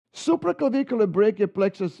Supraclavicular brachial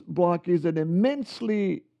plexus block is an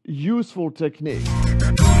immensely useful technique.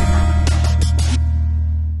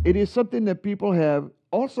 It is something that people have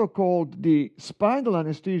also called the spinal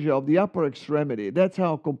anesthesia of the upper extremity. That's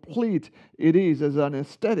how complete it is as an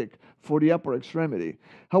anesthetic for the upper extremity.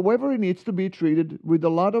 However, it needs to be treated with a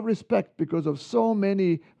lot of respect because of so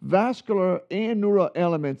many vascular and neural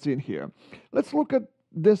elements in here. Let's look at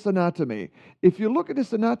this anatomy. If you look at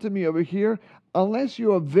this anatomy over here, unless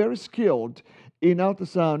you are very skilled in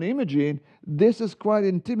ultrasound imaging, this is quite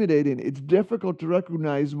intimidating. It's difficult to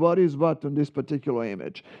recognize what is what on this particular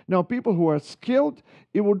image. Now, people who are skilled,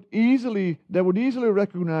 they would easily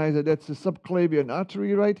recognize that that's the subclavian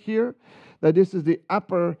artery right here, that this is the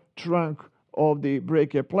upper trunk of the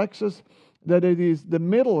brachial plexus, that it is the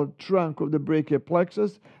middle trunk of the brachial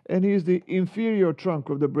plexus, and here's the inferior trunk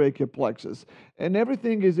of the brachial plexus. And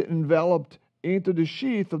everything is enveloped into the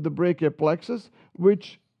sheath of the brachial plexus,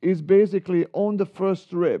 which is basically on the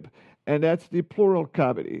first rib, and that's the pleural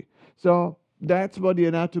cavity. So that's what the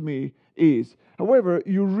anatomy is. However,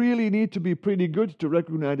 you really need to be pretty good to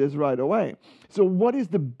recognize this right away. So what is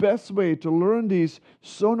the best way to learn these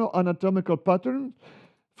sono-anatomical patterns?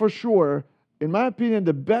 For sure, in my opinion,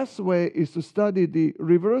 the best way is to study the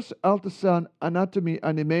reverse ultrasound anatomy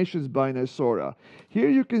animations by NYSORA. Here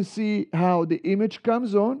you can see how the image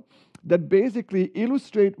comes on that basically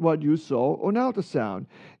illustrate what you saw on ultrasound.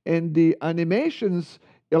 And the animations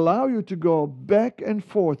allow you to go back and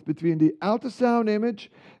forth between the ultrasound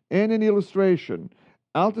image and an illustration.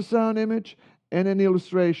 Ultrasound image and an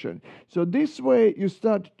illustration. So this way you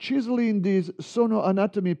start chiseling these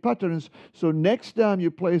sonoanatomy patterns. So next time you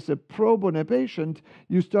place a probe on a patient,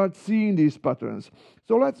 you start seeing these patterns.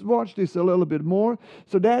 So let's watch this a little bit more.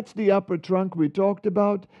 So that's the upper trunk we talked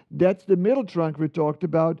about. That's the middle trunk we talked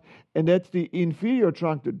about. And that's the inferior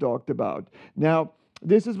trunk we talked about. Now,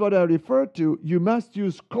 this is what I refer to. You must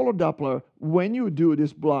use color Doppler when you do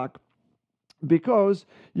this block, because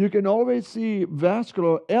you can always see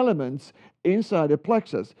vascular elements inside the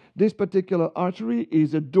plexus. This particular artery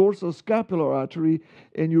is a dorsal-scapular artery,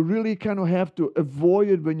 and you really kind of have to avoid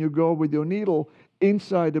it when you go with your needle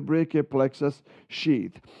inside the brachial plexus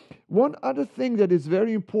sheath. One other thing that is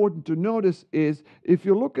very important to notice is, if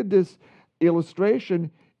you look at this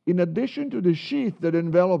illustration, in addition to the sheath that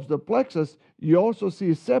envelops the plexus, you also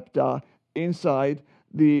see septa inside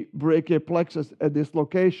the brachial plexus at this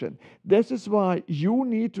location. This is why you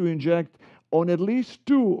need to inject on at least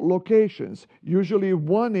two locations. Usually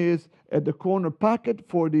one is at the corner pocket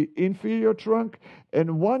for the inferior trunk,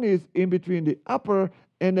 and one is in between the upper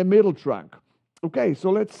and the middle trunk. Okay, so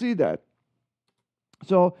let's see that.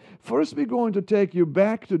 So first we're going to take you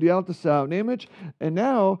back to the ultrasound image, and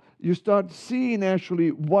now you start seeing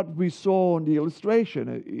actually what we saw on the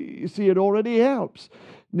illustration. You see, it already helps.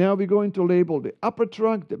 Now we're going to label the upper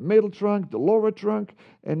trunk, the middle trunk, the lower trunk,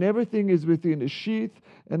 and everything is within the sheath.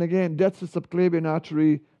 And again, that's the subclavian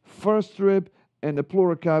artery, first rib, and the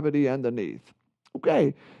pleural cavity underneath.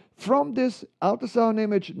 Okay, from this ultrasound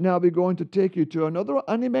image, now we're going to take you to another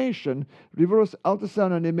animation, reverse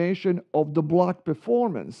ultrasound animation of the block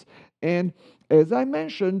performance. And as I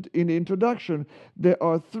mentioned in the introduction, there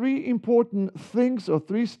are three important things or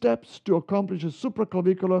three steps to accomplish a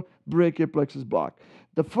supraclavicular brachial plexus block.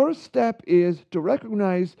 The first step is to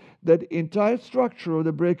recognize that the entire structure of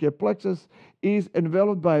the brachial plexus is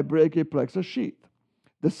enveloped by a brachial plexus sheath.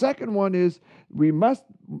 The second one is we must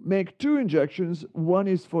make two injections. One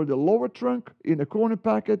is for the lower trunk in the corner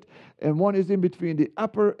pocket, and one is in between the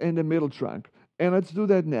upper and the middle trunk. And let's do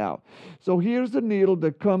that now. So here's the needle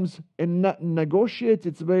that comes and negotiates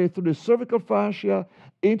its way through the cervical fascia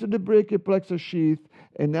into the brachial plexus sheath,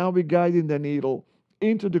 and now we're guiding the needle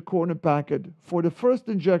into the corner pocket for the first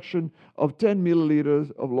injection of 10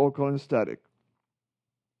 milliliters of local anesthetic.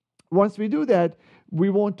 Once we do that, we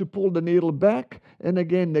want to pull the needle back and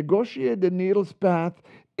again negotiate the needle's path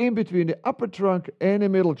in between the upper trunk and the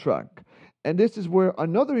middle trunk. And this is where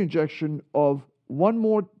another injection of one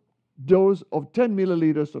more dose of 10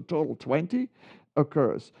 milliliters, so total 20,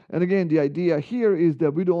 occurs. And again, the idea here is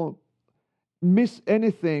that we don't miss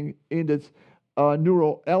anything in this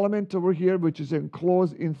neural element over here, which is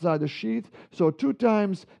enclosed inside the sheath. So 2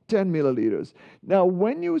 times 10 milliliters. Now,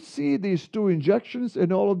 when you see these two injections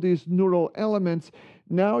and all of these neural elements,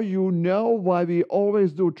 now you know why we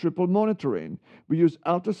always do triple monitoring. We use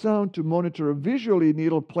ultrasound to monitor visually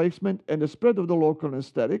needle placement and the spread of the local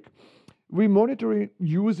anesthetic. We monitor it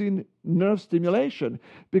using nerve stimulation,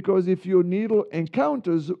 because if your needle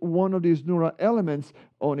encounters one of these neural elements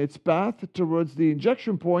on its path towards the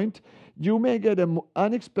injection point, you may get an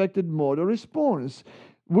unexpected motor response.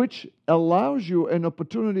 which allows you an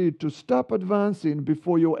opportunity to stop advancing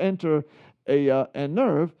before you enter a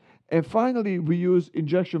nerve. And finally, we use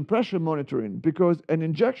injection pressure monitoring, because an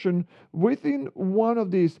injection within one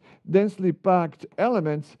of these densely packed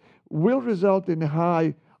elements will result in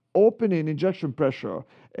high opening injection pressure.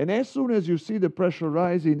 And as soon as you see the pressure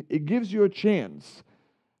rising, it gives you a chance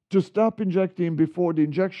to stop injecting before the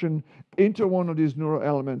injection into one of these neural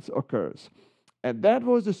elements occurs. And that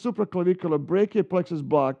was the supraclavicular brachial plexus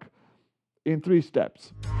block in 3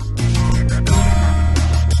 steps.